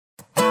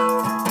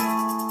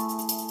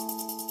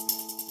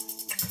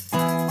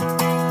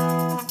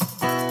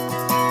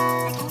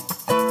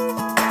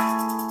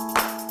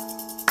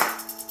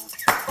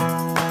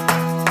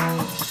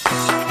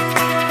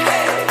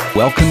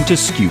Welcome to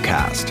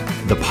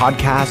SKUcast, the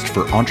podcast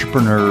for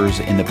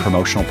entrepreneurs in the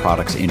promotional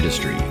products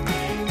industry.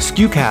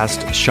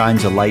 SKUcast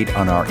shines a light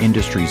on our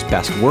industry's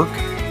best work,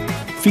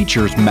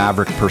 features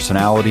maverick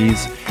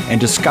personalities,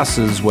 and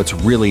discusses what's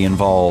really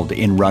involved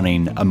in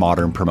running a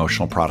modern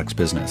promotional products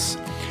business.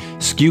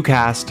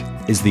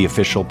 SKUcast is the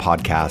official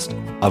podcast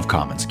of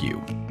commonsku.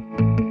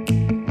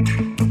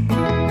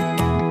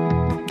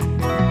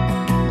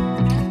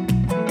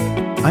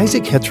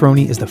 Isaac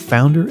Hetzroni is the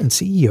founder and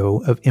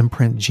CEO of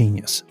Imprint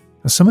Genius.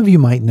 Now, some of you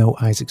might know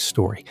Isaac's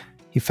story.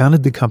 He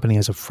founded the company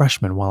as a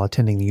freshman while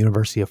attending the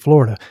University of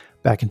Florida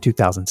back in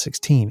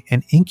 2016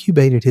 and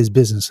incubated his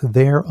business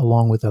there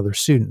along with other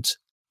students.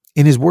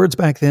 In his words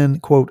back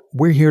then, quote,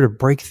 "We're here to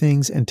break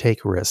things and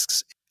take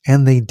risks."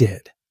 And they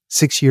did.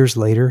 6 years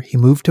later, he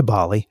moved to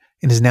Bali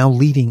and is now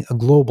leading a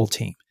global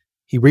team.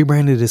 He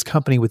rebranded his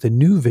company with a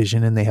new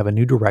vision and they have a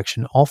new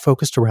direction, all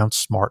focused around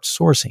smart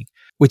sourcing,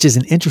 which is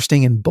an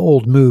interesting and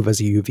bold move as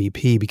a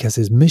UVP because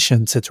his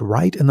mission sits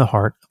right in the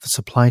heart of the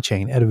supply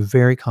chain at a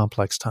very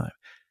complex time.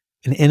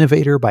 An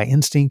innovator by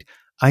instinct,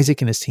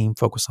 Isaac and his team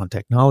focus on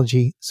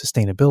technology,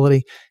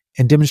 sustainability,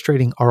 and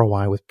demonstrating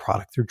ROI with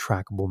product through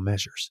trackable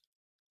measures.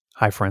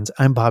 Hi friends,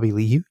 I'm Bobby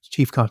Leahy,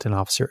 Chief Content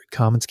Officer at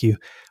commonsku.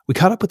 We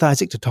caught up with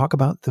Isaac to talk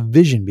about the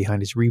vision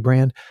behind his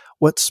rebrand,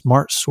 what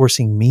smart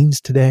sourcing means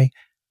today,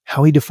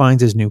 how he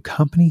defines his new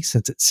company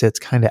since it sits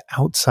kind of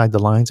outside the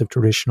lines of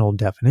traditional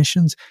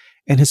definitions,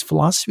 and his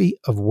philosophy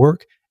of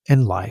work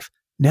and life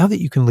now that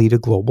you can lead a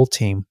global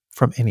team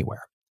from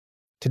anywhere.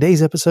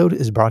 Today's episode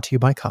is brought to you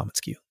by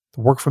commonsku,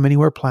 the work from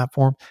anywhere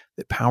platform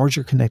that powers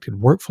your connected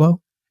workflow,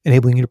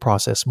 enabling you to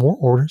process more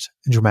orders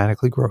and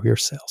dramatically grow your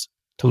sales.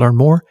 To learn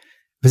more,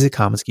 visit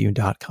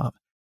commonsku.com.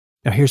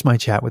 Now here's my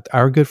chat with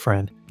our good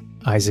friend,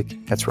 Isaac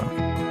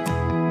Hetzroni.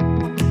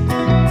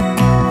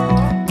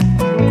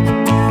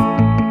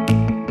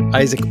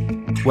 Isaac,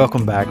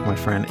 welcome back, my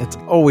friend. It's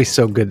always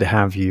so good to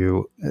have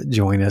you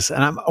join us.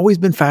 And I've always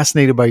been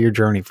fascinated by your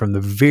journey from the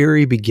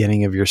very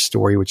beginning of your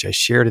story, which I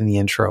shared in the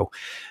intro.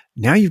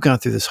 Now you've gone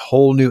through this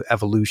whole new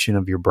evolution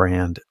of your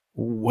brand.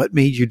 What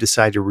made you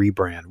decide to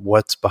rebrand?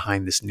 What's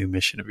behind this new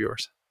mission of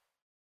yours?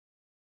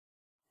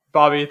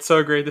 Bobby, it's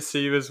so great to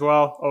see you as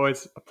well.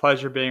 Always a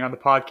pleasure being on the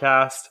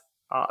podcast.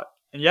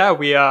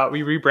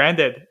 We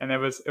rebranded, and it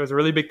was a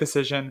really big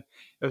decision.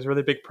 It was a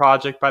really big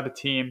project by the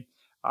team.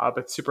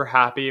 But super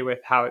happy with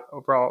how it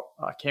overall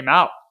came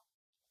out.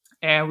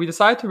 And we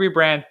decided to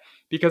rebrand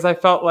because I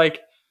felt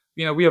like,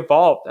 we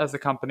evolved as a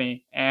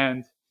company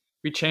and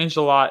we changed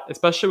a lot,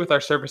 especially with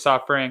our service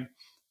offering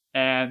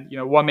and,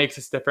 what makes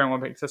us different, what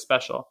makes us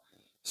special.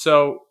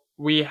 So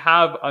we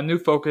have a new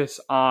focus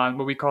on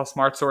what we call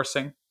smart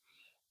sourcing.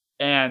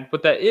 And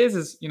what that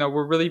is,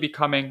 we're really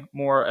becoming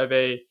more of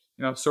a,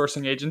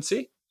 sourcing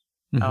agency.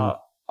 Mm-hmm.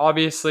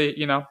 Obviously,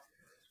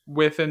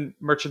 within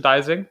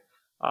merchandising,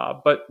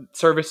 but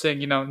servicing,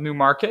 new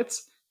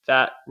markets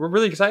that we're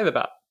really excited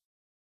about.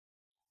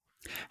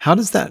 How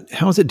is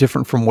it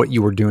different from what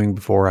you were doing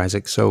before,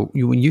 Isaac? So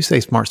when you say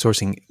smart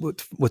sourcing,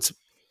 what's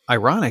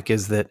ironic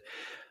is that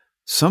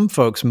some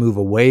folks move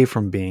away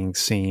from being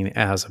seen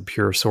as a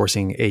pure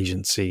sourcing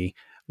agency,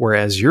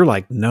 whereas you're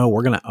like, no,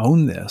 we're going to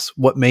own this.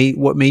 What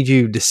made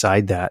you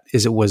decide that?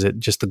 Was it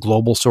just the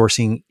global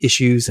sourcing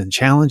issues and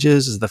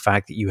challenges? Is the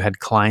fact that you had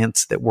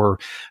clients that were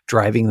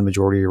driving the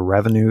majority of your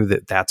revenue,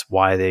 that's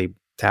why they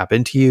tap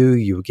into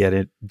you get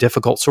it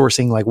difficult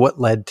sourcing? Like what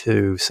led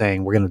to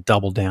saying we're going to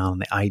double down on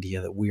the idea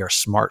that we are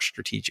smart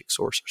strategic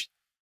sourcers?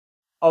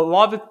 A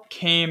lot of it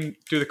came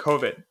through the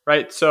COVID,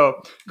 right?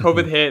 So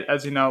COVID hit,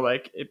 as you know,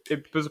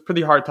 it was a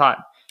pretty hard time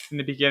in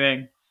the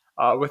beginning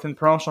within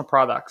promotional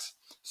products.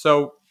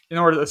 So in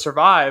order to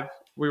survive,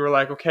 we were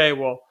like, okay,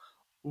 well,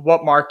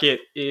 what market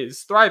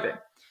is thriving?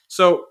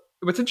 So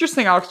what's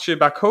interesting actually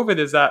about COVID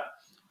is that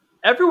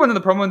everyone in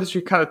the promo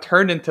industry kind of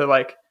turned into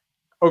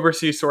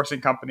overseas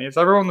sourcing companies.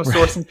 Everyone was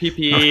sourcing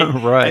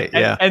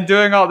PPE and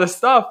doing all this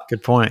stuff.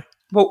 Good point.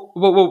 But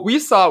what we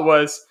saw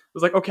was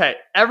like, okay,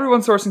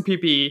 everyone's sourcing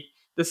PPE.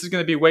 This is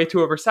going to be way too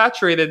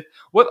oversaturated.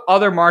 What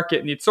other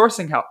market needs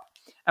sourcing help?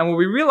 And what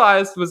we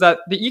realized was that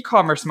the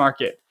e-commerce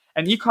market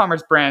and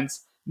e-commerce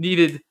brands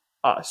needed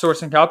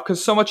sourcing help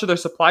because so much of their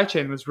supply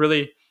chain was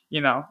really,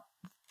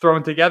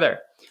 thrown together.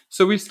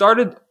 So we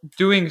started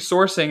doing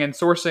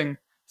sourcing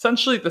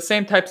essentially the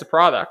same types of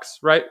products,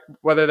 right?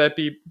 Whether that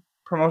be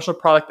promotional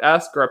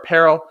product-esque or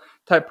apparel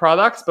type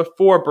products, but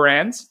for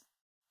brands,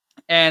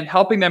 and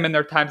helping them in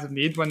their times of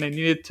need when they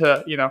needed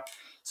to,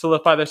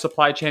 solidify their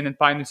supply chain and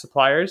find new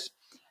suppliers.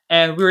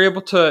 And we were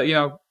able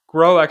to,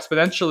 grow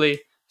exponentially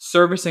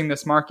servicing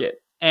this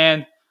market.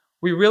 And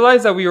we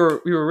realized that we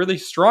were really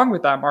strong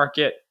with that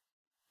market,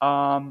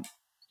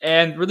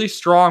 and really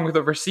strong with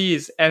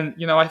overseas. And,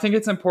 I think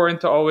it's important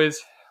to always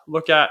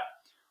look at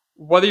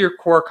what are your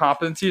core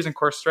competencies and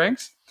core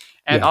strengths.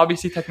 And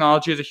obviously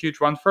technology is a huge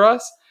one for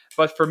us.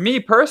 But for me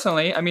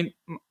personally,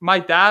 my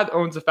dad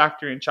owns a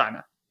factory in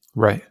China.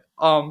 Right.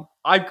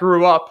 I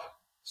grew up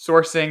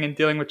sourcing and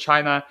dealing with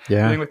China,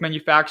 dealing with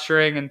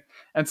manufacturing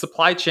and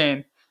supply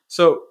chain.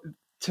 So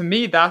to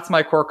me, that's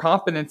my core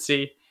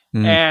competency.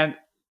 And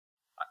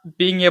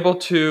being able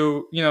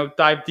to,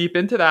 dive deep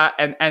into that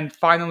and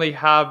finally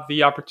have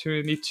the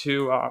opportunity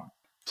to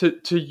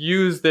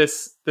use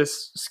this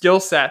skill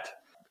set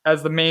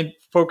as the main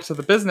focus of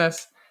the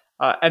business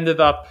ended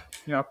up,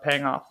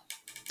 paying off.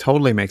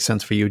 Totally makes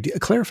sense for you.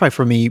 Clarify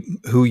for me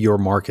who your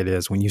market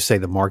is. When you say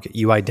the market,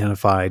 you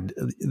identified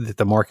that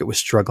the market was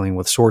struggling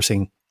with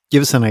sourcing.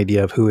 Give us an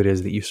idea of who it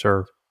is that you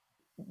serve.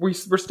 We're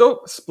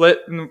still split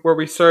in where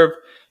we serve,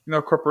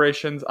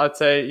 corporations, I'd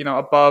say,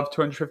 above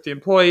 250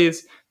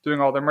 employees doing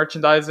all their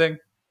merchandising.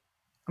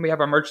 We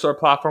have our merch store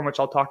platform, which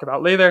I'll talk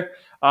about later.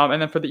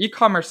 And then for the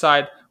e-commerce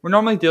side, we're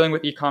normally dealing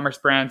with e-commerce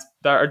brands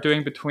that are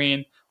doing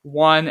between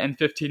 $1 and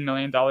 $15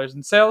 million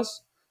in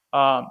sales.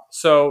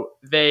 So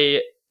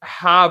they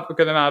have a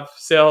good amount of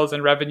sales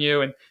and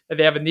revenue, and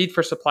they have a need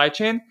for supply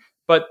chain,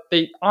 but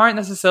they aren't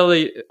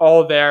necessarily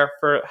all there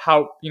for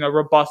how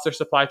robust their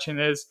supply chain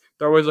is.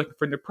 They're always looking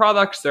for new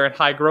products. They're in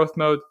high growth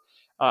mode,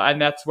 and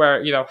that's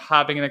where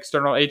having an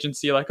external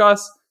agency like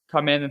us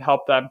come in and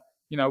help them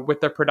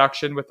with their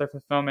production, with their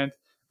fulfillment,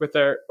 with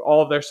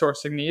all of their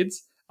sourcing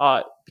needs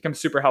becomes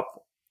super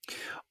helpful.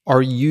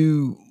 Are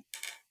you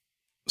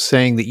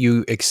saying that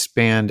you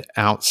expand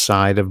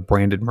outside of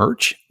branded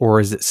merch, or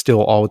is it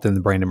still all within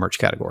the branded merch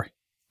category?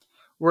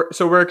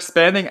 We're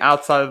expanding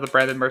outside of the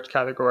branded merch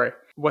category.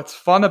 What's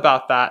fun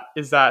about that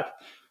is that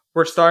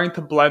we're starting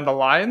to blend the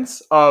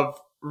lines of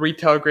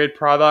retail grade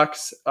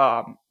products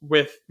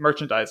with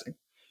merchandising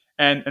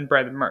and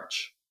branded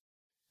merch.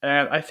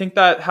 And I think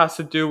that has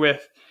to do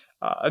with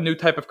a new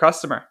type of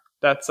customer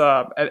that's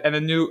and a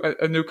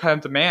new kind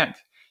of demand.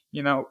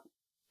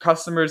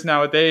 Customers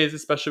nowadays,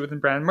 especially within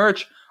brand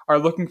merch, are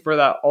looking for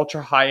that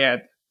ultra high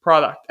end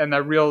product and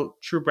that real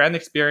true brand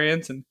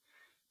experience and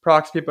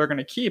products people are going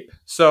to keep.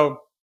 So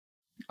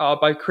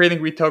by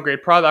creating retail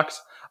grade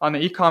products on the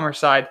e-commerce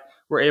side,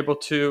 we're able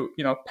to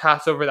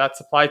pass over that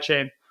supply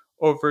chain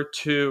over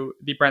to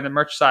the branded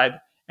merch side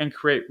and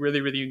create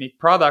really, really unique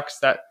products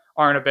that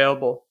aren't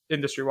available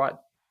industry wide.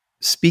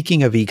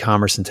 Speaking of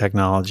e-commerce and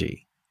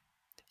technology,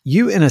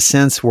 you in a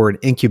sense were an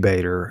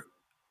incubator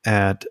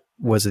at,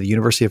 was it the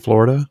University of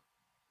Florida?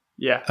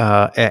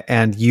 Yeah.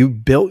 And you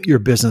built your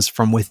business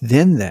from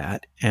within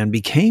that and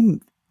became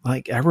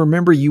like, I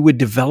remember you would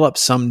develop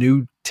some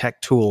new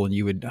tech tool and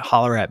you would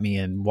holler at me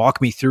and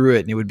walk me through it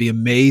and it would be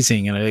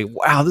amazing. And I'm like,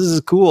 wow, this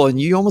is cool. And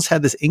you almost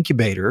had this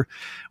incubator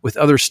with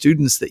other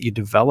students that you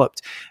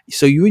developed.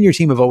 So you and your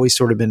team have always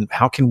sort of been,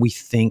 how can we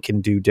think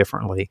and do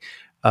differently?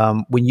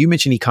 When you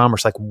mention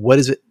e-commerce, like what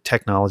is it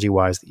technology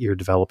wise that you're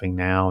developing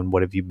now? And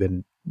what are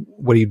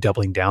you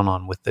doubling down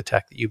on with the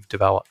tech that you've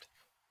developed?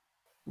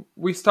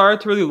 We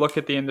started to really look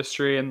at the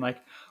industry and like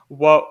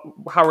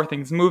how are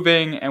things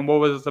moving and what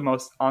was the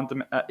most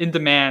in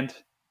demand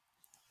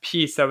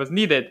piece that was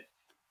needed.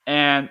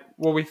 And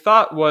what we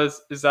thought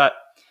is that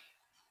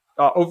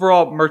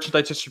overall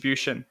merchandise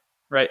distribution,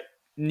 right,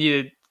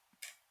 needed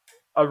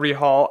a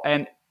rehaul.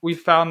 And we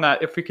found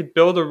that if we could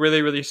build a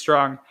really, really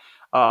strong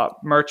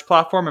merch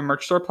platform and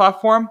merch store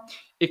platform,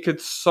 it could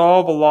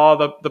solve a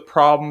lot of the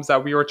problems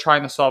that we were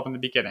trying to solve in the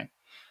beginning.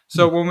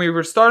 So when we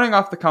were starting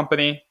off the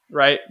company,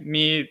 right,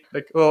 me,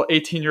 like a little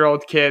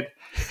 18-year-old kid,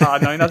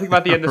 knowing nothing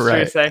about the industry,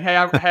 right. saying, "Hey,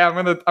 I'm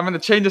gonna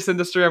change this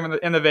industry. I'm gonna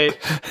innovate."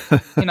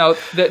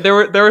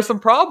 There were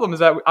some problems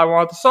that I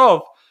wanted to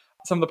solve.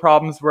 Some of the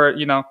problems were,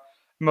 a lot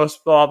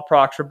of the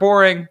products were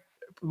boring,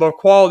 low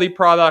quality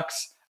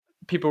products.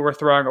 People were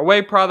throwing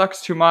away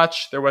products too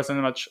much. There wasn't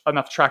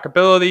enough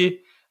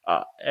trackability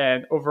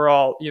and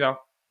overall,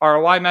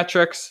 ROI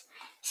metrics.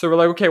 So we're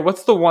like, okay,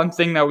 what's the one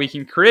thing that we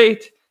can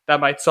create that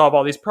might solve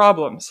all these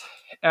problems?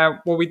 And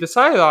what we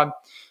decided on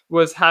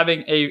was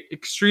having a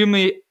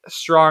extremely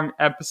strong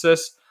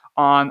emphasis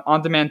on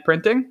on-demand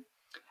printing,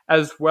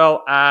 as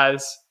well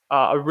as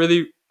a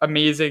really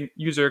amazing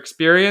user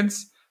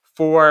experience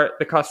for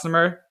the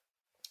customer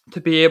to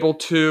be able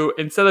to,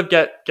 instead of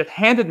get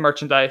handed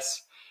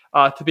merchandise,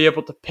 to be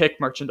able to pick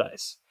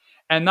merchandise.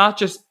 And not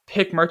just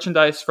pick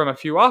merchandise from a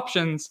few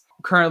options.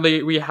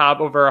 Currently, we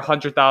have over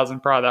 100,000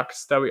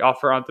 products that we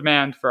offer on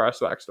demand for our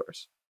swag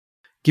stores.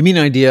 Give me an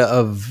idea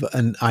of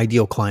an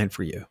ideal client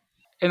for you.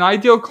 An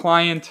ideal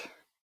client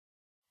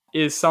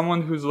is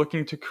someone who's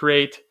looking to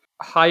create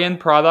high-end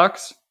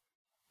products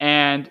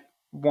and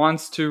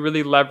wants to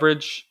really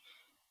leverage,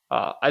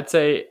 I'd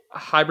say,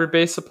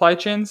 hybrid-based supply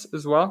chains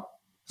as well.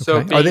 So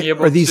okay.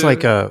 Are these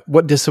like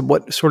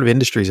what sort of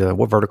industries are they?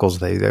 What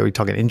verticals are they? Are we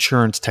talking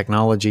insurance,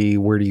 technology?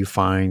 Where do you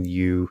find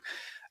you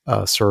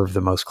serve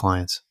the most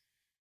clients?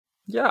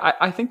 Yeah,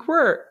 I think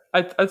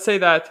I'd say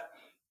that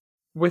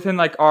within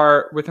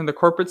the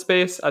corporate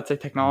space, I'd say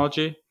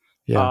technology.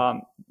 Yeah.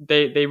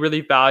 They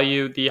really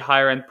value the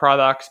higher end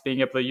products, being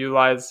able to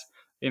utilize,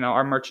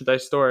 our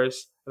merchandise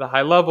stores at a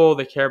high level.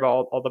 They care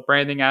about all the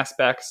branding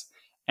aspects,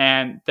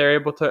 and they're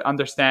able to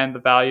understand the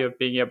value of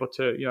being able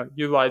to,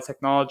 utilize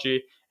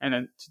technology and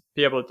then to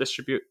be able to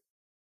distribute.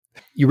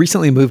 You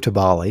recently moved to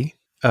Bali.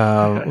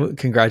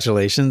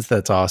 Congratulations.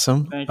 That's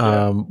awesome. Thank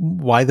you.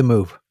 Why the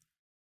move?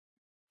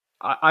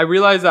 I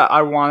realized that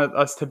I wanted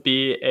us to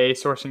be a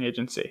sourcing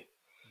agency.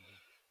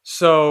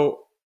 So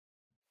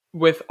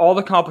with all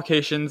the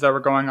complications that were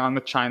going on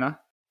with China,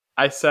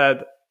 I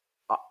said,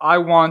 I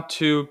want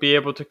to be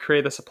able to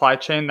create a supply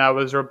chain that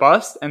was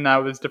robust and that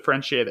was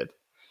differentiated.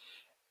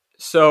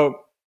 So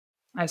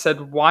I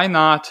said, why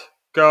not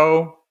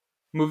go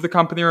move the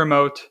company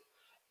remote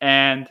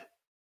and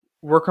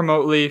work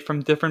remotely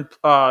from different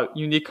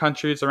unique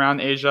countries around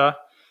Asia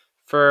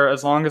for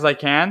as long as I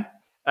can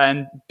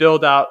and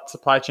build out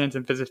supply chains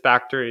and visit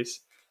factories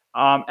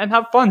and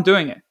have fun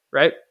doing it,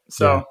 right?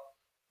 So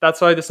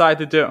that's what I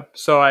decided to do.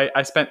 So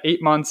I spent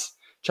 8 months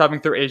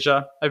traveling through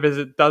Asia. I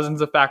visited dozens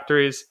of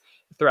factories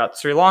throughout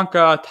Sri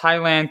Lanka,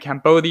 Thailand,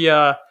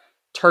 Cambodia,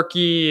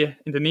 Turkey,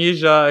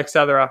 Indonesia,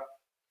 etc.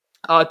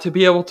 To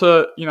be able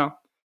to,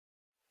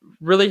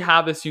 really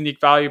have this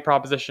unique value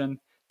proposition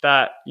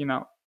that,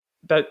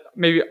 that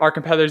maybe our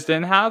competitors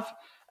didn't have,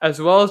 as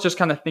well as just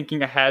kind of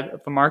thinking ahead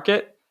of the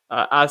market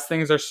as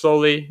things are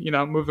slowly,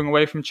 moving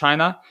away from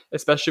China,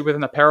 especially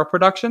within apparel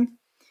production.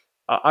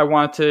 I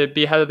wanted to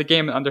be ahead of the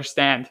game and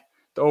understand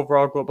the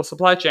overall global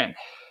supply chain.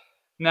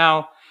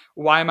 Now,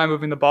 why am I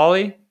moving to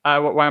Bali?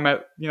 Why am I,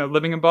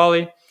 living in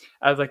Bali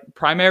as like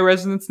primary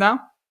residence now?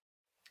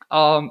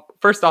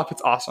 First off,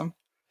 it's awesome.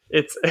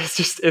 It's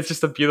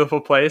just a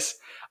beautiful place.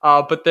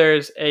 But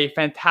there's a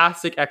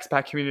fantastic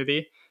expat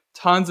community,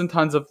 tons and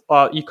tons of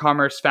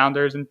e-commerce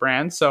founders and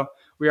brands. So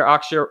we are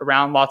actually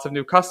around lots of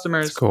new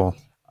customers. That's cool.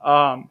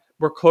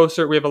 We're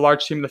closer. We have a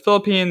large team in the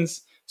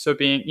Philippines, so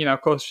being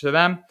closer to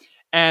them,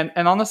 and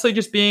honestly,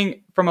 just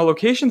being from a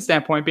location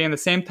standpoint, being in the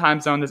same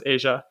time zone as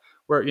Asia,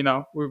 where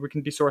we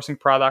can be sourcing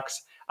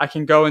products. I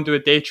can go and do a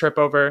day trip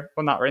over,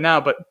 well, not right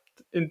now, but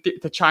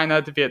to China,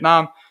 to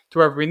Vietnam, to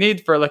wherever we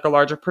need for like a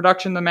larger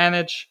production to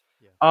manage.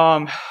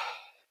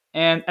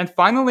 And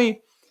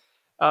finally,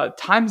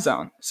 time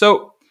zone.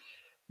 So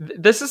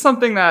this is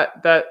something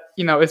that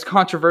is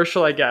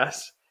controversial, I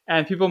guess,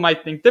 and people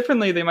might think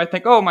differently. They might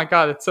think, "Oh my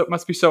God, it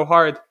must be so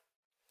hard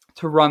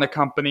to run a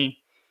company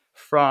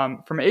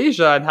from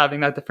Asia and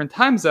having that different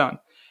time zone."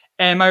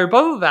 And my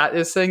rebuttal to that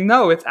is saying,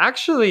 no, it's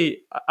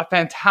actually a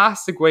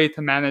fantastic way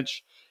to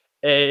manage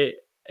a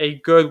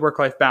good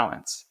work-life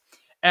balance.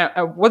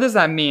 And what does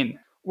that mean?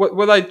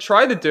 What I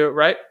try to do,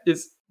 right,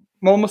 is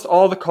almost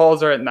all the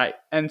calls are at night.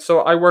 And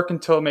so I work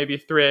until maybe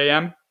 3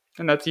 a.m.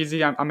 and that's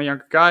easy. I'm a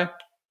younger guy.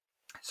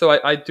 So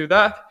I do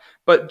that.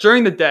 But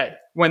during the day,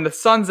 when the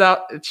sun's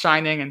out, it's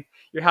shining and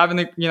you're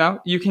having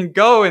you can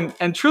go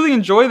and truly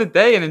enjoy the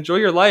day and enjoy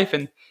your life.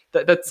 And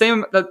those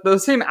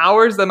same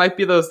hours that might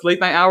be those late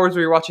night hours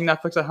where you're watching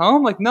Netflix at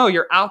home, like, no,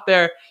 you're out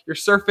there, you're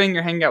surfing,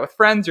 you're hanging out with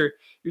friends,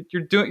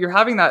 you're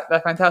having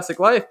that fantastic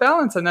life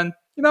balance. And then,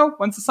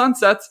 once the sun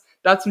sets,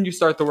 that's when you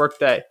start the work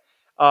day.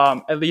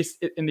 At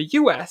least in the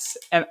US.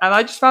 And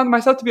I just found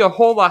myself to be a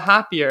whole lot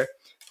happier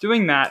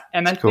doing that.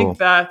 And I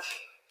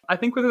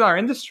think within our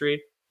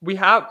industry, we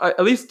have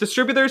at least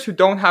distributors who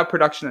don't have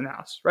production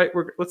in-house, right?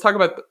 Let's talk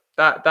about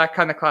that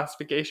kind of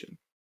classification.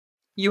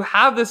 You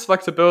have this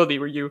flexibility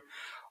where you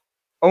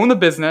own a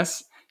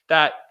business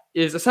that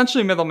is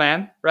essentially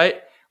middleman, right?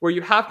 Where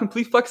you have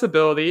complete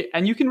flexibility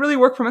and you can really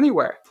work from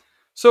anywhere.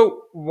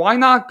 So why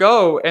not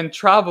go and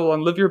travel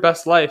and live your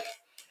best life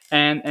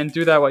and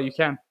do that while you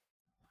can?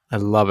 I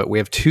love it. We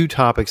have two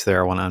topics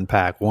there I want to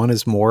unpack. One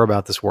is more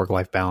about this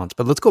work-life balance,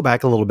 but let's go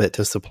back a little bit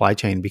to supply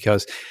chain,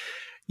 because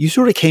you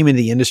sort of came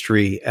into the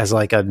industry as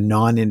like a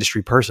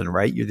non-industry person,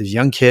 right? You're this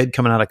young kid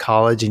coming out of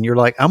college and you're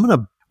like,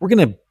 we're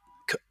going to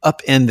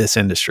upend this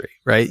industry,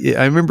 right?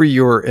 I remember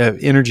your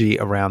energy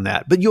around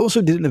that, but you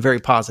also did it in a very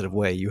positive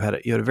way. You had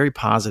a very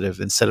positive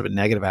instead of a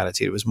negative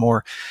attitude. It was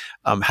more,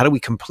 how do we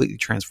completely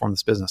transform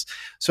this business?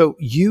 So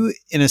you,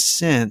 in a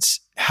sense,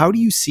 how do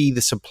you see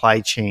the supply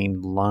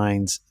chain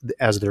lines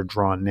as they're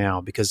drawn now?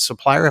 Because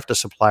supplier after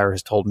supplier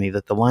has told me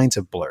that the lines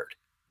have blurred,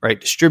 right?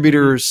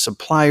 Distributors,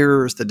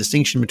 suppliers, the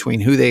distinction between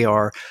who they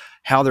are,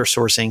 how they're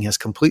sourcing has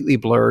completely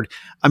blurred.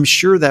 I'm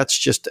sure that's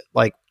just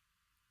like,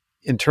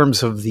 in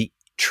terms of the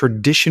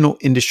traditional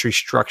industry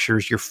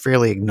structures, you're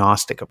fairly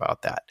agnostic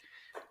about that.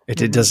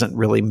 It doesn't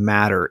really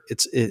matter.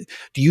 Do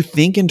you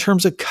think in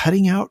terms of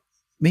cutting out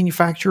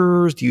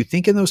manufacturers? Do you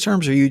think in those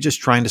terms, or are you just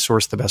trying to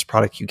source the best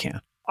product you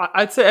can?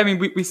 I'd say,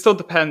 we still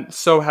depend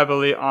so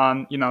heavily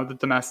on, the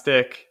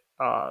domestic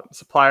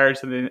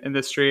suppliers in the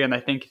industry. And I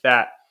think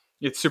that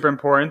it's super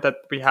important that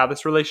we have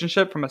this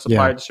relationship from a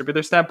supplier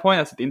distributor standpoint.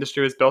 That's what the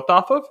industry is built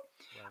off of.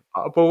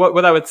 Right. But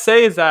what I would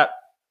say is that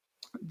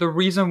the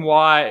reason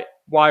why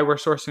we're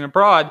sourcing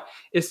abroad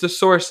is to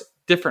source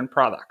different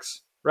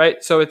products,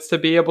 right? So it's to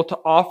be able to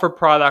offer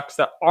products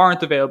that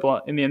aren't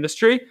available in the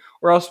industry,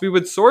 or else we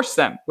would source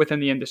them within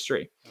the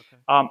industry.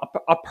 Okay.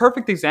 A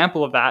perfect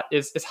example of that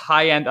is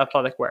high-end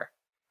athletic wear,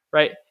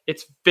 right?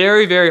 It's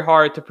very, very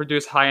hard to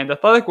produce high-end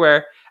athletic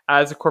wear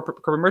as a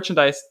corporate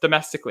merchandise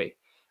domestically,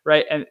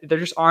 right? And there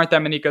just aren't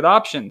that many good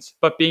options.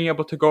 But being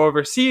able to go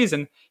overseas,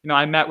 and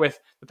I met with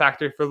the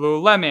factory for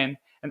Lululemon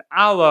and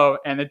Alo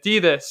and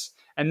Adidas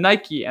and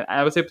Nike, and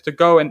I was able to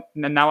go and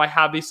now I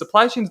have these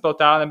supply chains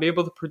built out and be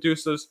able to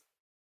produce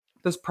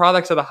those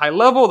products at a high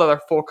level that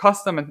are full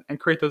custom and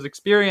create those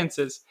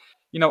experiences.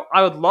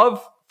 I would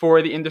love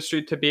for the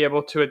industry to be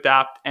able to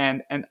adapt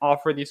and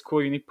offer these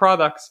cool, unique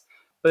products.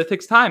 But it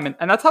takes time.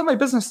 And that's how my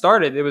business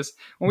started. It was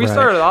when we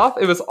started off,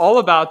 it was all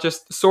about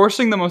just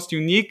sourcing the most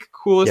unique,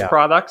 coolest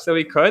products that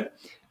we could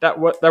that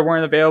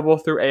weren't available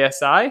through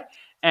ASI.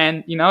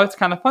 And, it's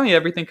kind of funny.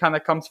 Everything kind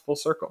of comes full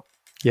circle.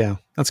 Yeah,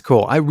 that's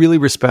cool. I really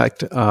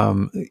respect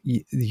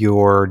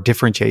your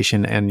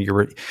differentiation and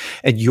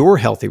your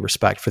healthy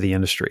respect for the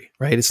industry,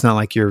 right? It's not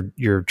like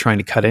you're trying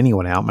to cut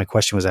anyone out. My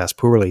question was asked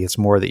poorly. It's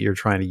more that you're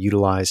trying to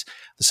utilize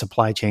the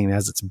supply chain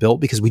as it's built,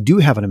 because we do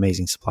have an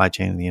amazing supply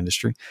chain in the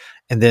industry.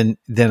 And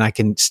then I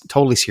can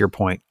totally see your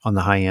point on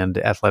the high end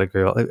athletic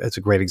girl. It's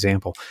a great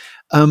example.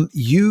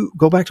 You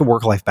go back to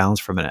work-life balance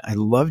for a minute. I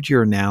loved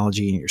your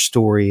analogy and your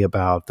story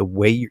about the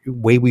way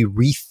we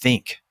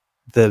rethink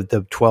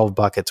the 12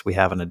 buckets we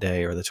have in a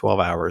day, or the 12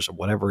 hours, or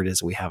whatever it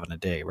is we have in a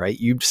day, right?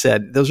 You've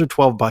said those are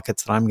 12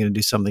 buckets that I'm going to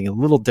do something a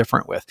little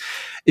different with.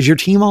 Is your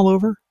team all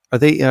over? Are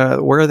they,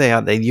 where are they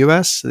at? Are they in the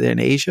US, in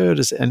Asia?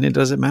 And it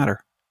doesn't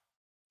matter.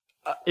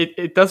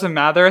 It doesn't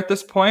matter at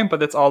this point,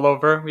 but it's all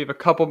over. We have a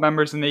couple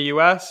members in the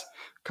US,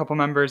 a couple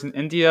members in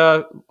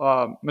India.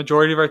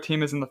 Majority of our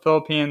team is in the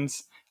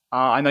Philippines.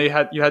 I know you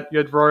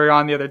had Rory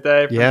on the other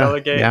day from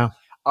Delegate. Yeah.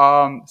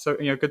 So,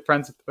 good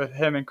friends with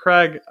him and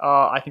Craig.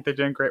 I think they're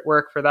doing great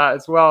work for that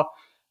as well.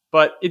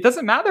 But it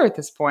doesn't matter at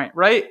this point,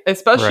 right?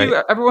 Especially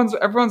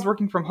everyone's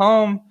working from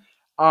home.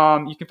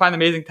 You can find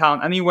amazing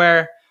talent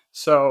anywhere.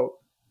 So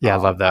yeah, I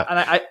love that.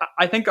 And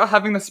I think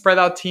having the spread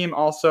out team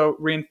also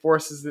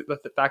reinforces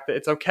the fact that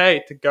it's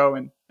okay to go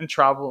and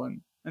travel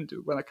and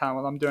do what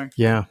I'm doing.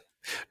 Yeah.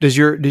 Is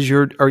your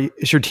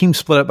team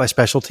split up by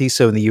specialty?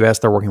 So in the US,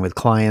 they're working with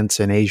clients.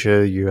 In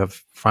Asia, you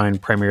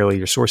find primarily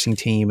your sourcing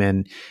team,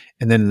 and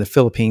then in the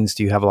Philippines,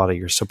 do you have a lot of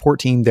your support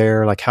team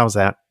there? Like, how's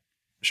that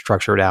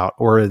structured out,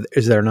 or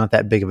is there not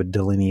that big of a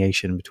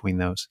delineation between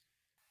those?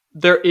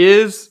 There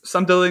is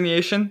some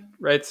delineation,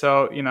 right?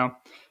 So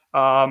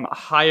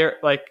higher,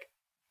 like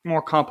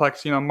more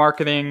complex,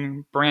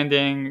 marketing,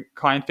 branding,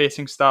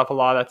 client-facing stuff. A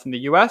lot of that's in the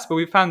US, but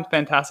we found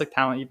fantastic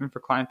talent even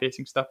for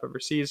client-facing stuff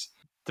overseas.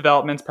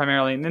 Developments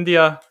primarily in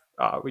India.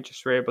 We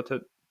just were able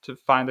to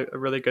find a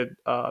really good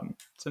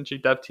essentially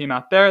dev team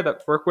out there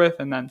that work with,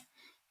 and then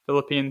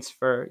Philippines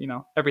for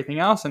everything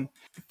else. And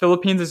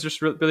Philippines has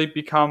just really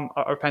become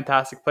a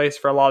fantastic place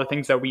for a lot of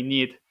things that we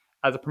need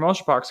as a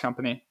promotional products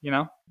company.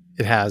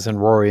 It has,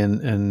 and Rory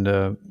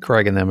and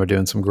Craig and them are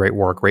doing some great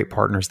work, great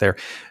partners there.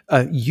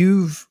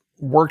 You've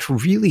worked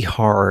really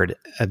hard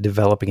at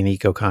developing an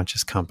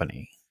eco-conscious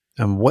company.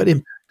 What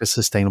impact is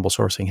sustainable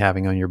sourcing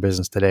having on your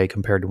business today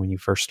compared to when you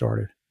first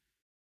started?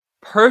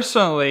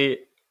 Personally,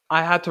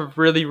 I had to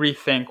really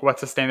rethink what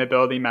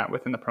sustainability meant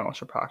within the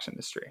promotional products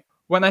industry.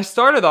 When I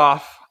started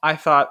off, I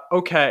thought,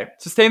 okay,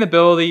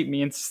 sustainability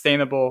means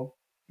sustainable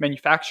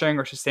manufacturing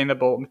or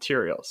sustainable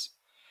materials.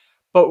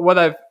 But what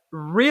I've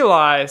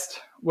realized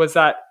was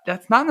that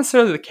that's not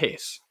necessarily the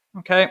case.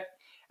 Okay.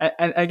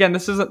 And again,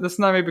 this is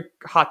not maybe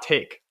a hot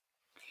take.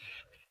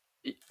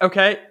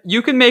 Okay.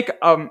 You can make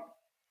a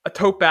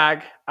tote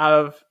bag out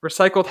of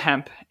recycled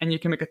hemp, and you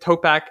can make a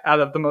tote bag out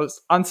of the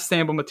most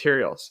unsustainable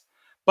materials.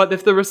 But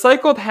if the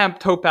recycled hemp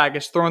tote bag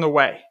is thrown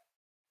away,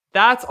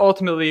 that's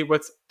ultimately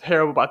what's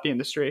terrible about the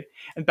industry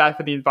and bad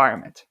for the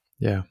environment.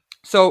 Yeah.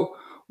 So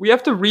we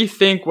have to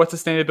rethink what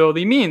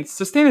sustainability means.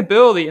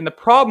 Sustainability, and the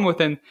problem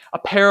within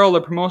apparel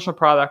or promotional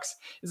products,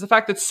 is the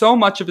fact that so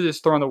much of it is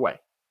thrown away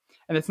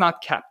and it's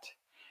not kept.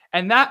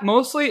 And that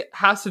mostly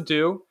has to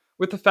do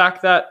with the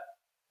fact that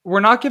we're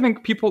not giving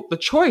people the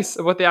choice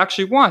of what they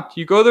actually want.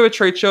 You go to a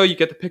trade show, you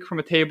get to pick from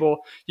a table.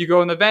 You go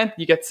to an event,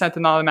 you get sent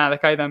an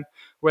automatic item,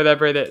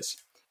 whatever it is.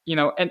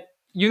 And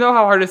how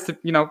hard it is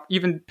to,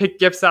 even pick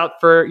gifts out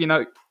for,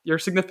 your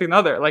significant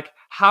other. Like,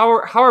 how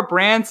are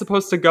brands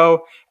supposed to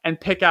go and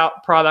pick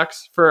out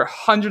products for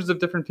hundreds of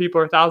different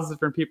people or thousands of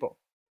different people?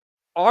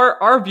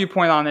 Our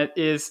viewpoint on it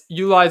is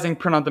utilizing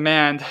print on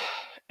demand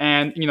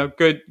and,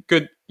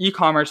 good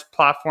e-commerce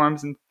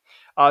platforms, and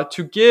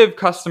to give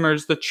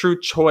customers the true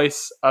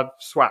choice of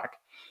swag,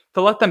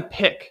 to let them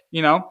pick,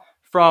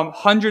 from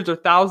hundreds or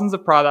thousands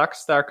of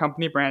products that are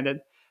company branded,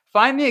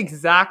 find the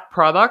exact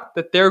product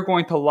that they're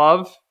going to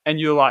love and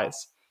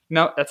utilize,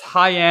 that's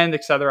high end,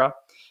 etc.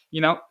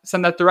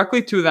 Send that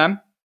directly to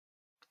them.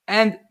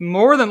 And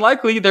more than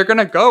likely, they're going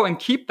to go and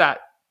keep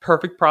that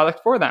perfect product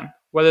for them,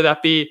 whether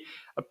that be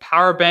a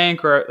power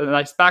bank or a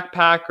nice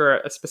backpack or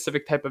a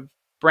specific type of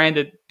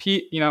branded,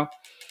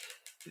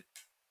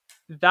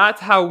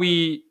 that's how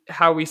we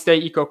stay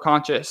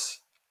eco-conscious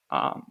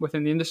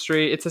within the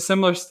industry. It's a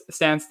similar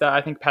stance that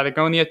I think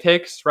Patagonia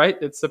takes, right?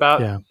 It's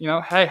about,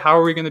 hey, how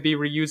are we going to be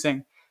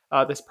reusing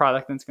this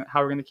product, and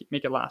how we're going to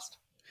make it last?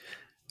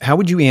 How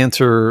would you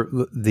answer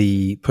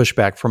the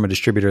pushback from a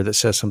distributor that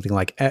says something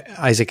like,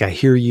 Isaac, I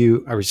hear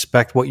you. I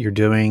respect what you're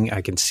doing.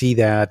 I can see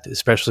that,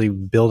 especially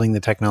building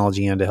the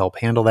technology in to help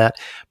handle that.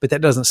 But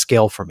that doesn't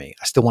scale for me.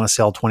 I still want to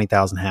sell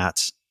 20,000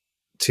 hats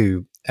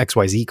to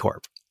XYZ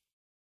Corp.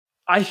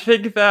 I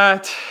think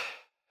that,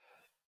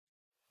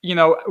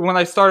 when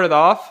I started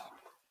off,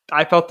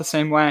 I felt the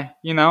same way.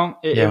 Yeah.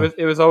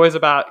 It was always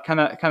about kind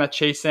of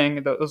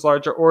chasing those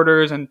larger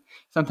orders, and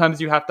sometimes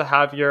you have to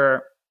have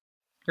your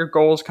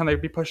goals kind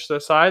of be pushed to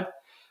the side,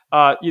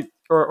 or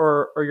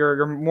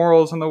your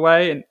morals in the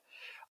way.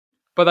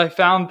 But I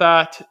found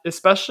that,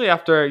 especially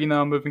after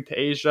moving to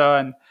Asia,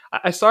 and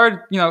I started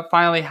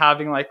finally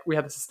having, like, we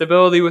had the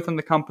stability within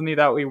the company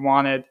that we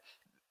wanted.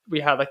 We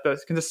had like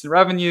those consistent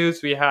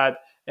revenues. We had,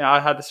 I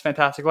had this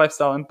fantastic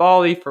lifestyle in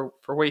Bali for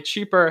way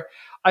cheaper.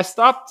 I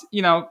stopped,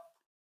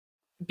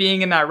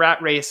 being in that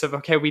rat race of,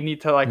 okay, we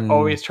need to like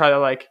always try to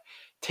like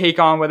take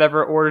on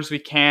whatever orders we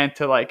can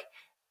to like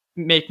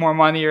make more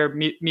money or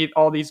meet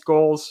all these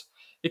goals.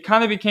 It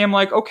kind of became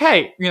like,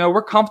 okay,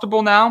 we're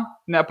comfortable now,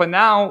 but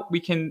now we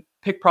can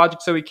pick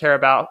projects that we care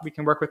about. We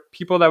can work with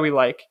people that we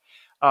like,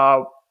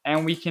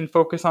 and we can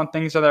focus on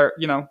things that are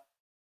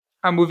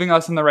moving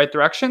us in the right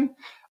direction.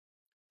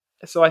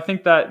 So I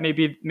think that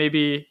maybe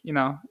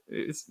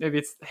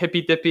it's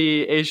hippy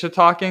dippy Asia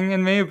talking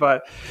in me,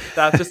 but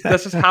that's just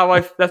how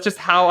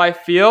I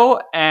feel,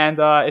 and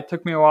it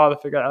took me a while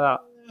to figure that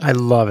out. I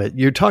love it.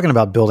 You're talking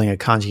about building a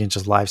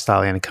conscientious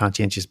lifestyle and a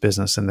conscientious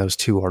business, and those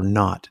two are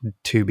not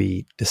to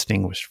be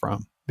distinguished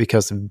from,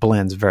 because it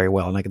blends very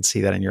well, and I can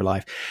see that in your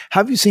life. How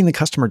have you seen the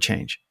customer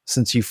change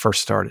since you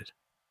first started?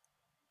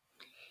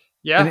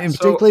 Yeah, and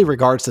particularly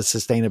regards to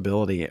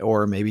sustainability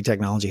or maybe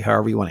technology,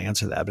 however you want to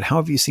answer that. But how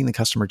have you seen the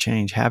customer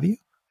change? Have you?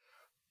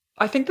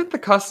 I think that the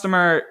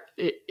customer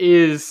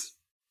is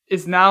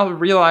now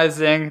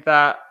realizing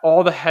that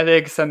all the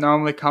headaches that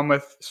normally come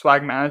with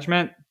swag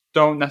management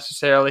don't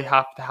necessarily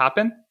have to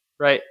happen,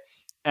 right?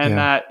 And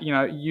that you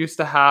used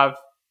to have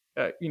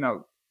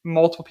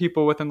multiple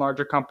people within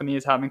larger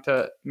companies having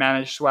to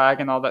manage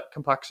swag and all that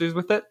complexities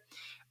with it.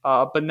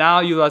 But now,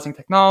 utilizing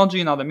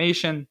technology and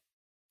automation,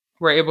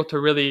 we're able to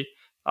really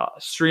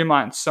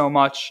streamline so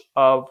much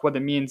of what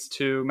it means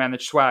to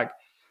manage swag.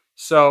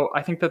 So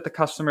I think that the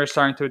customer is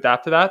starting to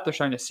adapt to that. They're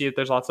starting to see that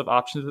there's lots of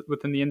options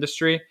within the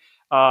industry.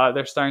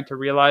 They're starting to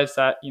realize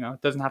that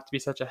it doesn't have to be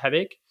such a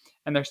headache,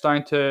 and they're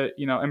starting to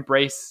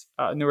embrace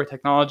newer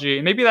technology.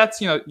 And maybe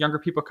that's younger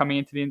people coming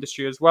into the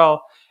industry as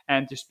well,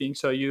 and just being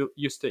so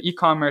used to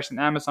e-commerce and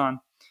Amazon.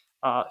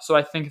 So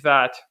I think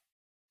that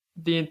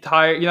the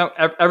entire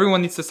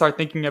everyone needs to start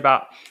thinking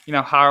about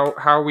how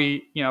are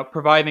we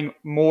providing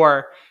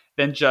more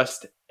than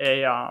just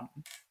a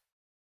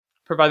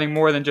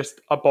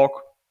bulk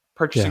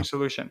purchasing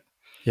solution.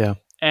 Yeah.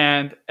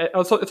 And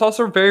it's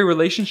also very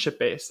relationship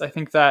based. I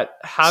think that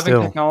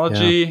having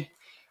technology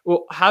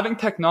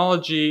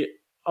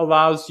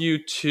allows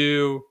you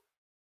to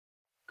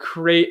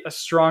create a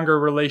stronger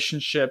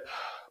relationship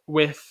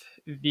with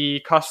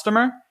the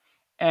customer,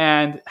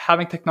 and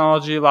having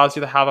technology allows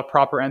you to have a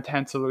proper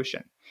end-to-end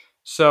solution.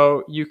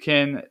 So you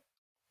can,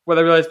 what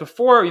I realized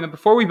before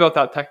we built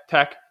out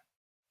tech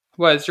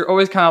was you're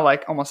always kind of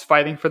like almost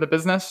fighting for the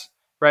business,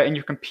 right? And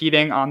you're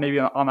competing on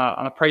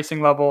a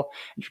pricing level,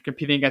 and you're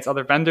competing against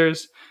other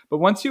vendors. But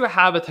once you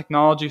have a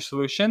technology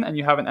solution and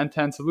you have an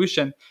end-to-end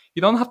solution,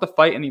 you don't have to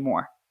fight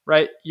anymore,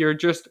 right? You're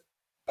just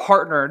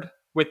partnered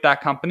with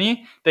that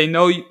company. They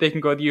know they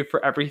can go to you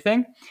for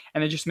everything,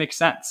 and it just makes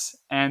sense.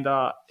 And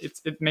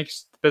it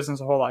makes the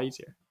business a whole lot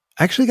easier.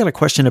 I actually got a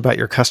question about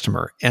your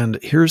customer. And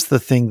here's the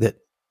thing that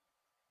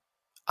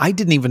I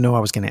didn't even know I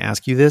was going to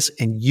ask you this,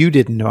 and you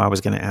didn't know I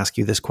was going to ask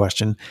you this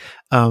question,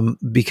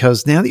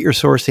 because now that you're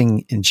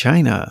sourcing in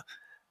China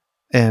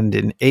and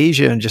in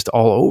Asia and just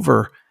all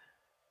over,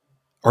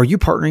 are you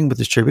partnering with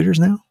distributors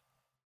now?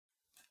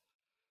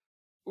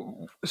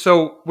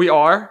 So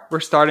we're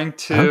starting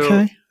to,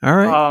 okay. All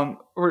right.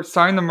 We're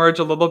starting to merge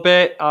a little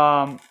bit,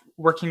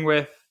 working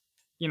with,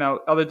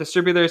 other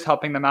distributors,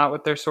 helping them out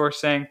with their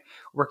sourcing,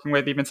 working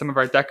with even some of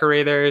our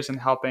decorators and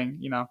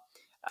helping,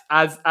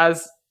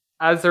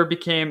 as there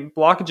became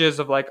blockages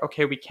of like,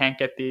 okay, we can't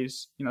get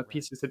these,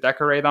 pieces to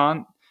decorate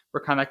on,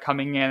 we're kind of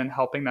coming in and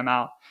helping them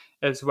out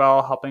as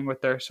well, helping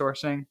with their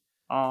sourcing.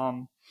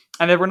 And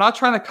then we're not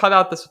trying to cut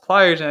out the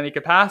suppliers in any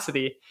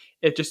capacity.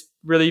 It just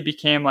really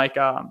became like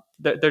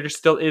there just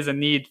still is a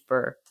need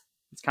for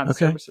these kinds of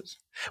services.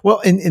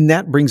 Well, and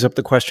that brings up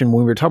the question,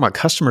 when we were talking about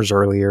customers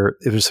earlier,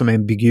 there was some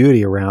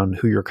ambiguity around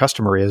who your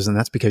customer is, and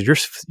that's because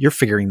you're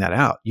figuring that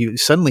out.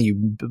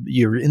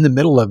 You're in the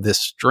middle of this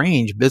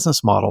strange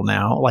business model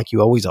now, like you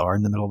always are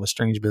in the middle of a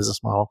strange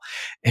business model,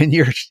 and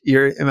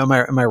you're am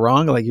I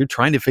wrong? Like, you're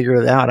trying to figure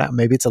it out.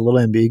 Maybe it's a little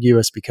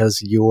ambiguous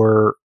because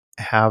you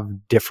have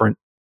different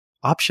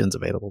options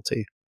available to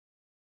you.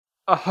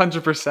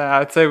 100%.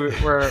 I'd say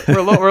we're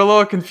a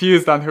little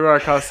confused on who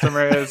our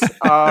customer is.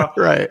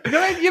 Right.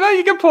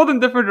 You can pull in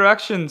different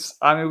directions.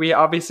 I mean, we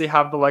obviously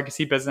have the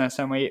legacy business,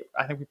 and I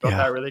think we built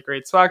that really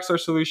great swag store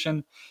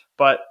solution.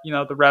 But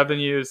the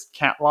revenues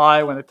can't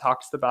lie when it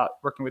talks about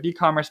working with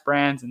e-commerce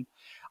brands. And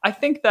I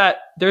think that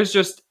there's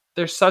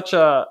such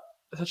an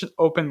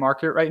open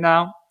market right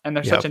now, and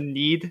there's such a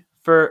need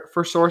for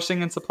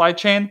sourcing and supply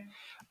chain.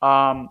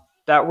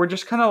 That we're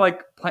just kind of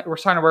like, we're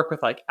starting to work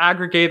with like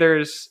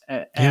aggregators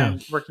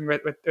and working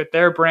with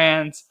their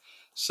brands.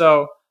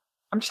 So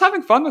I'm just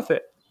having fun with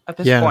it. at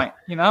this point.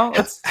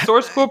 Let's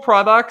source cool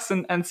products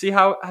and see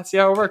how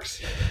it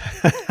works.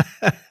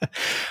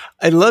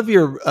 I love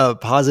your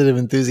positive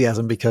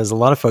enthusiasm, because a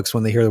lot of folks,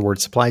 when they hear the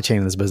word supply chain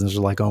in this business,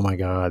 are like, oh my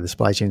God, the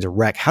supply chain's a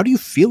wreck. How do you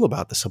feel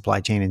about the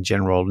supply chain in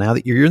general now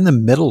that you're in the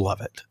middle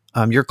of it?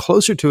 You're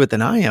closer to it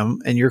than I am,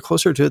 and you're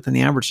closer to it than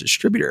the average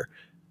distributor.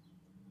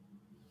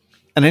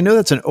 And I know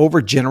that's an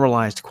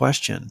overgeneralized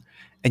question,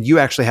 and you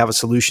actually have a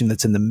solution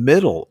that's in the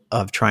middle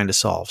of trying to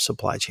solve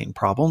supply chain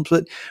problems.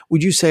 But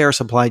would you say our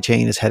supply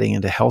chain is heading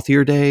into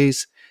healthier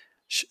days,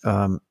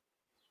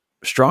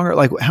 stronger?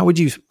 Like, how would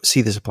you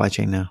see the supply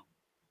chain now?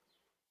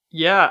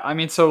 Yeah, I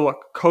mean, so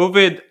look,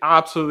 COVID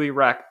absolutely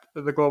wrecked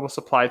the global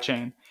supply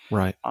chain.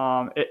 Right.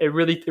 It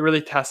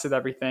really tested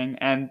everything,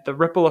 and the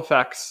ripple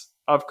effects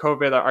of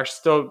COVID are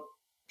still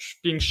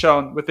being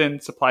shown within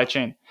supply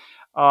chain,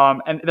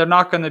 and they're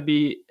not going to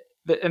be,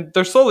 and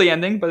they're slowly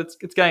ending, but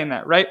it's getting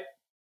there, right?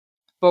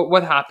 But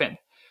what happened?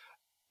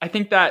 I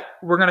think that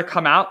we're going to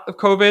come out of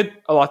COVID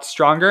a lot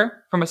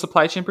stronger from a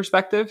supply chain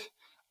perspective.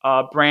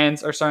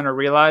 Brands are starting to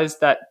realize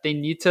that they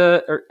need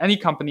to, or any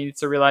company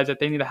needs to realize that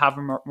they need to have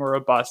a more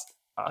robust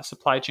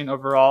supply chain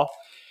overall.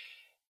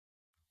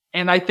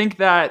 And I think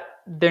that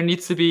there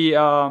needs to be,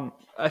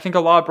 I think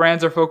a lot of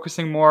brands are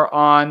focusing more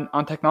on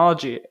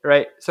technology,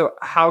 right? So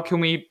how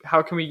can we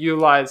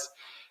utilize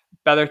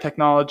better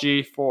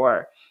technology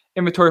for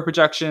inventory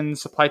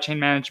projections, supply chain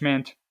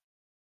management,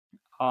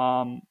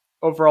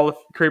 overall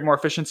create more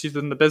efficiencies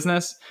within the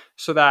business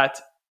so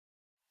that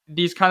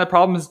these kind of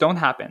problems don't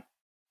happen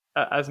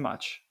as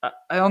much.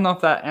 I don't know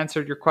if that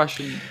answered your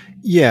question.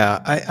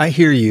 Yeah, I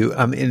hear you.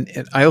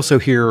 And I also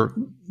hear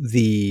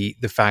the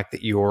fact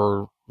that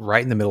you're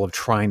right in the middle of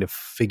trying to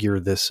figure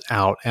this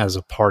out as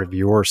a part of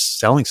your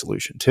selling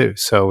solution too.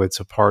 So it's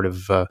a part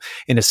of,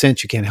 in a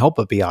sense, you can't help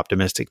but be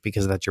optimistic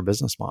because that's your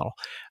business model.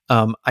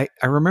 I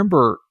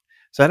remember,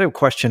 so I had a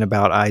question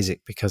about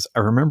Isaac, because I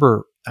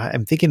remember,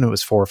 I'm thinking it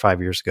was 4 or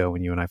 5 years ago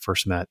when you and I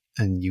first met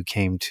and you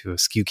came to a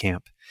SKU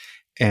camp.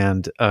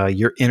 And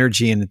your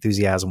energy and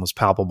enthusiasm was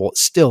palpable. It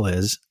still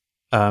is.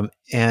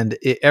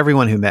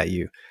 Everyone who met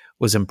you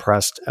was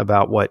impressed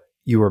about what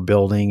you were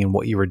building and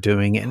what you were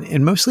doing.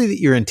 And mostly that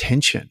your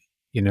intention,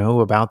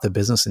 about the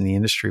business and the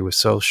industry was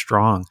so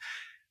strong.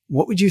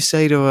 What would you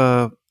say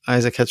to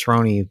Isaac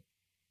Hetzroni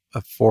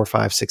 4,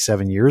 5, 6,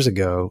 7 years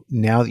ago,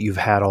 now that you've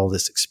had all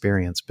this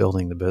experience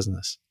building the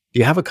business? Do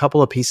you have a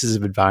couple of pieces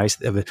of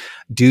advice of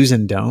do's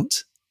and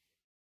don'ts?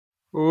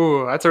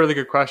 Ooh, that's a really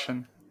good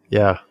question.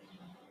 Yeah.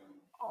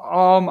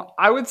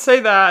 I would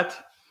say that,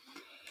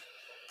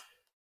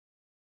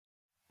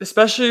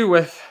 especially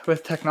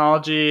with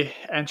technology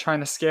and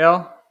trying to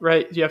scale,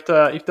 right? You have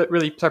to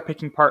really start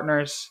picking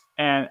partners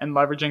and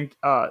leveraging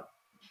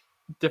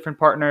different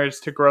partners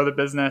to grow the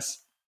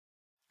business.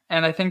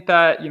 And I think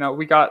that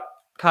we got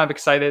kind of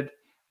excited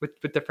with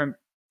different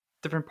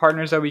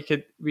partners that we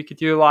could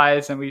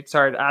utilize, and we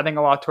started adding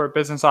a lot to our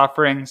business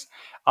offerings.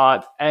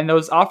 And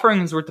those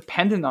offerings were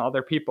dependent on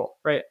other people,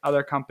 right?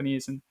 Other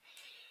companies,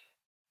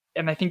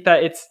 and I think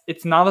that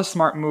it's not a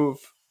smart move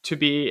to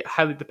be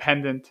highly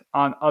dependent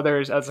on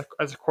others as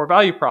a core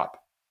value prop,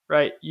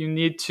 right? You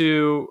need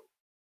to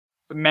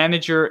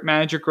manage your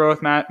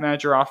growth,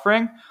 manage your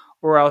offering,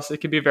 or else it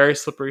could be a very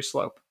slippery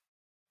slope.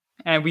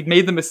 And we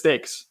made the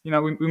mistakes. We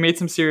made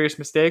some serious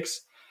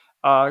mistakes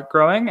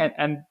growing.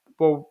 And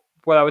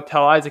what I would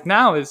tell Isaac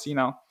now is,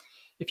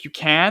 if you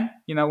can,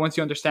 once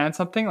you understand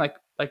something, like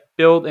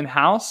build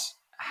in-house,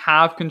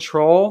 have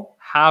control,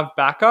 have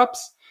backups,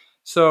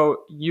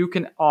 so you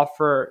can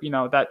offer,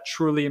 that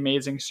truly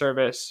amazing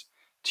service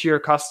to your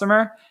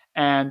customer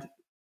and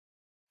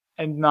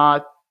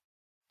not,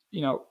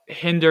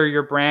 hinder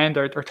your brand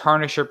or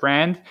tarnish your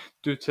brand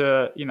due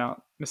to,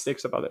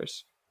 mistakes of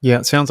others. Yeah,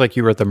 it sounds like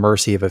you were at the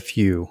mercy of a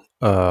few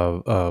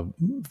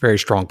very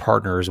strong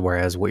partners,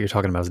 whereas what you're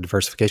talking about is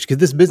diversification.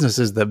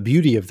 Because the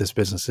beauty of this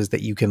business is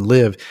that you can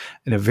live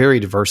in a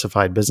very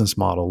diversified business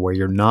model where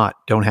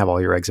don't have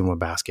all your eggs in one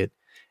basket.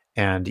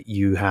 And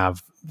you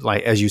have,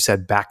 like, as you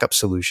said, backup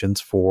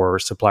solutions for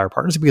supplier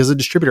partners, because a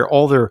distributor,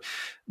 all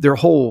their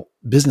whole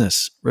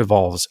business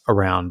revolves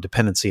around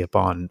dependency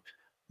upon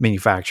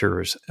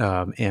manufacturers.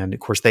 And of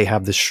course, they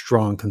have this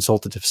strong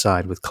consultative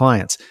side with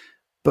clients.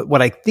 But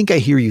what I think I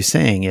hear you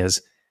saying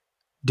is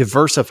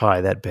diversify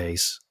that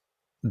base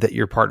that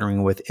you're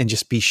partnering with and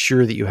just be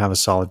sure that you have a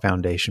solid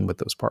foundation with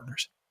those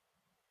partners.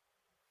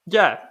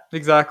 Yeah,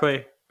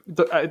 exactly.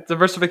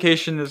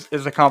 Diversification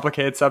is a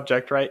complicated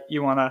subject, right?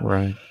 You want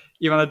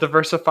to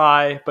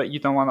diversify, but you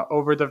don't want to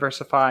over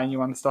diversify, and you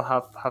want to still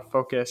have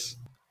focus.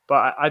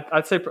 But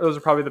I'd say those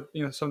are probably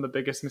some of the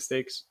biggest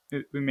mistakes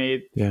we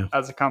made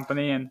as a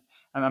company, and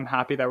I'm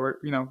happy that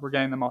we're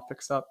getting them all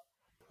fixed up.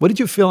 What did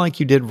you feel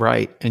like you did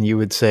right, and you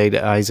would say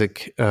to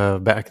Isaac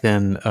back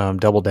then,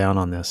 double down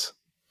on this?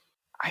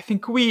 I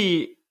think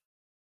we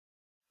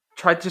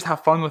tried to just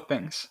have fun with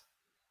things.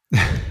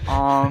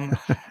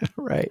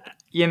 Right.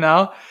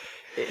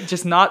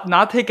 Just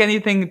not take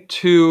anything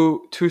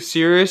too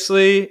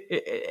seriously.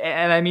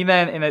 And I mean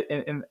that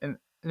in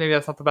maybe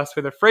that's not the best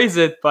way to phrase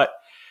it, but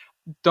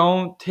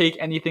don't take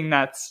anything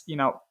that's,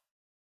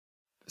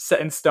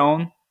 set in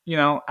stone,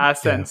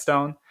 as set in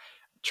stone.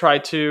 Try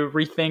to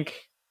rethink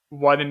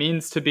what it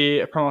means to be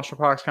a promotional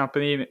products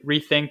company,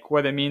 rethink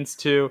what it means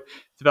to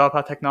develop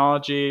our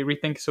technology,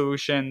 rethink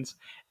solutions,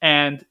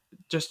 and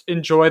just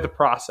enjoy the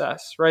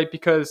process, right?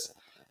 Because,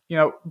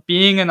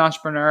 being an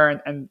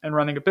entrepreneur and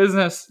running a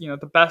business,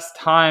 the best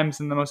times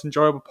and the most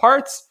enjoyable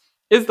parts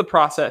is the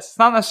process. It's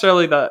not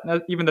necessarily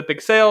even the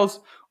big sales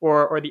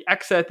or the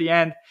exit at the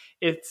end.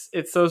 It's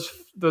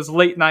those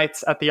late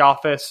nights at the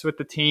office with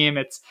the team.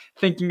 It's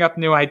thinking up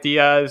new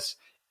ideas.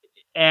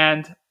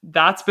 And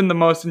that's been the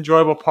most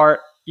enjoyable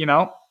part,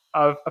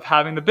 of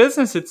having the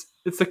business.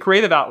 It's the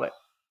creative outlet.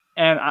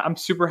 And I'm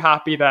super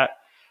happy that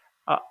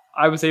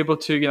I was able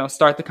to,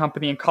 start the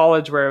company in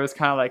college, where it was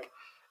kind of like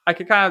I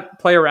could kind of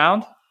play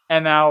around.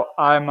 And now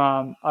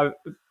I've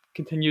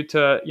continued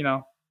to,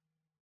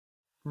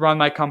 run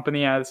my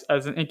company as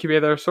an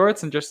incubator of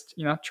sorts, and just,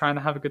 trying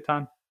to have a good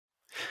time.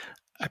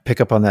 I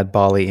pick up on that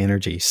Bali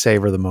energy,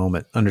 savor the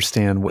moment,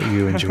 understand what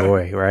you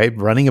enjoy, right?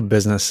 Running a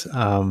business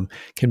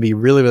can be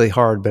really, really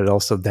hard, but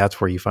also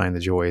that's where you find the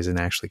joy, is in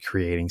actually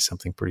creating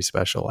something pretty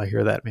special. I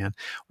hear that, man.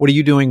 What are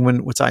you doing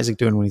what's Isaac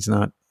doing when he's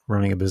not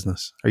running a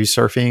business? Are you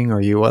surfing?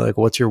 Are you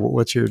what's your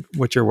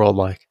world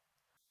like?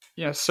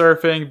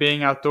 Surfing,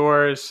 being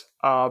outdoors,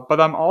 but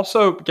I'm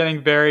also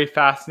getting very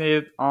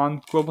fascinated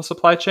on global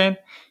supply chain.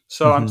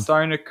 So I'm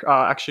starting to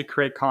actually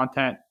create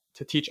content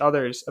to teach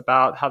others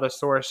about how to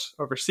source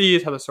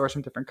overseas, how to source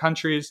from different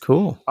countries.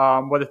 Cool.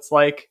 What it's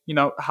like,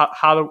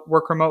 how to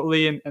work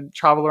remotely and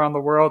travel around the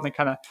world and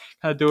kind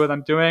of do what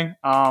I'm doing.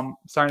 I'm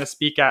starting to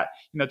speak at,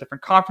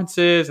 different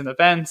conferences and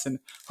events and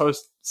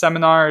host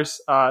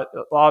seminars, a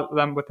lot of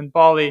them within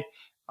Bali,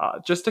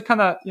 just to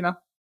kind of,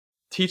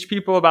 teach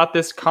people about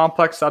this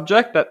complex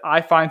subject that I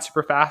find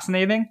super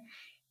fascinating.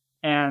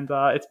 And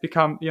it's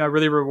become,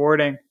 really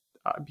rewarding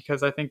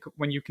because I think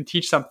when you can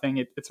teach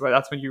something,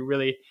 that's when you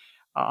really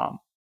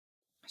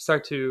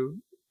start to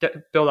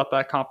build up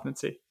that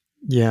competency.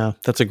 Yeah,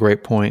 that's a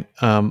great point.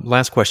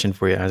 Last question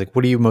for you, Isaac.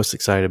 What are you most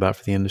excited about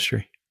for the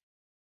industry?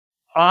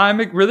 I'm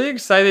really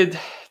excited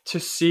to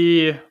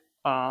see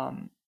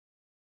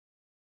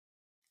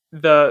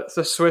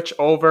the switch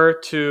over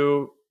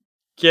to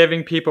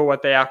giving people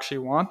what they actually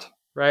want,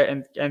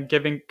 right? And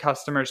giving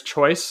customers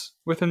choice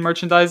within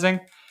merchandising.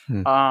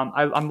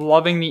 I'm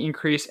loving the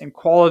increase in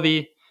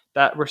quality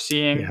that we're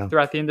seeing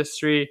throughout the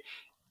industry.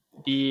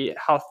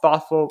 How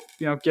thoughtful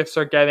gifts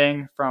are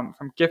getting from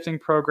gifting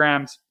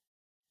programs,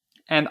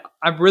 and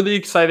I'm really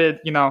excited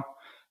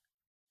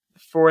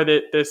for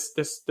this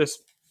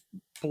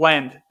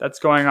blend that's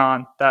going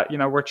on, that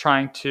we're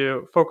trying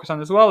to focus on,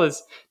 as well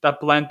as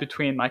that blend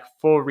between like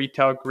full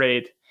retail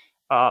grade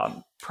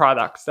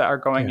products that are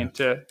going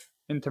into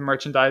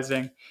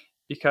merchandising,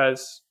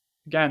 because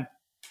again,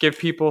 give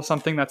people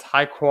something that's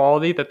high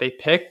quality that they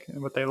pick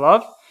and what they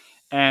love,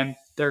 and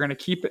they're going to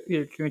keep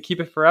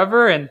it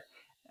forever. And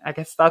I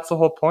guess that's the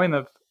whole point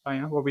of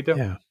what we do.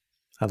 Yeah,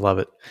 I love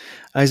it.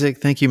 Isaac,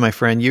 thank you, my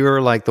friend. You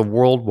are like the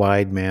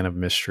worldwide man of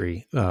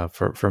mystery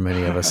for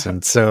many of us.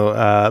 And so,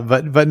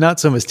 but not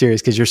so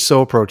mysterious, because you're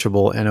so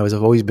approachable, and I've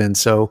always been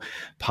so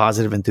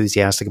positive,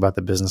 enthusiastic about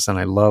the business. And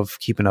I love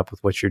keeping up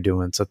with what you're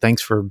doing. So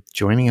thanks for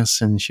joining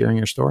us and sharing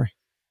your story.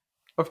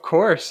 Of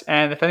course.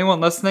 And if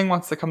anyone listening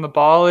wants to come to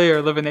Bali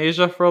or live in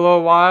Asia for a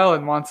little while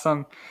and wants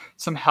some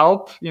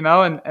help,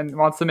 and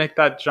wants to make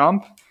that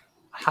jump,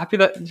 happy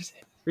to just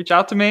reach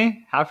out to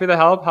me. Happy to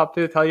help.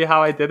 Happy to tell you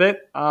how I did it.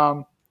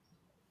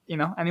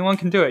 Anyone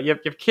can do it. You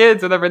have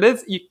kids, whatever it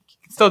is, you can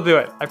still do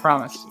it. I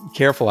promise.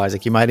 Careful,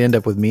 Isaac. You might end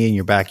up with me in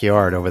your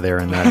backyard over there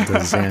in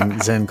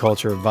that Zen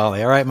culture of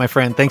Bali. All right, my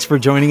friend. Thanks for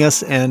joining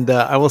us, and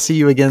I will see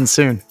you again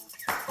soon.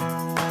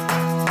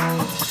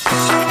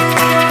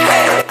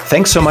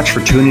 Thanks so much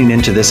for tuning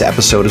into this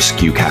episode of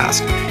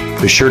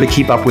SKUcast. Be sure to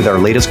keep up with our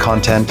latest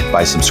content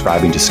by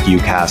subscribing to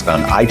SKUcast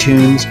on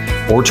iTunes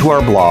or to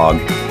our blog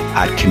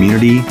at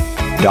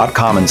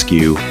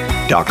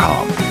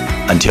community.commonsku.com.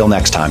 Until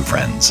next time,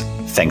 friends,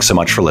 thanks so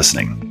much for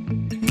listening.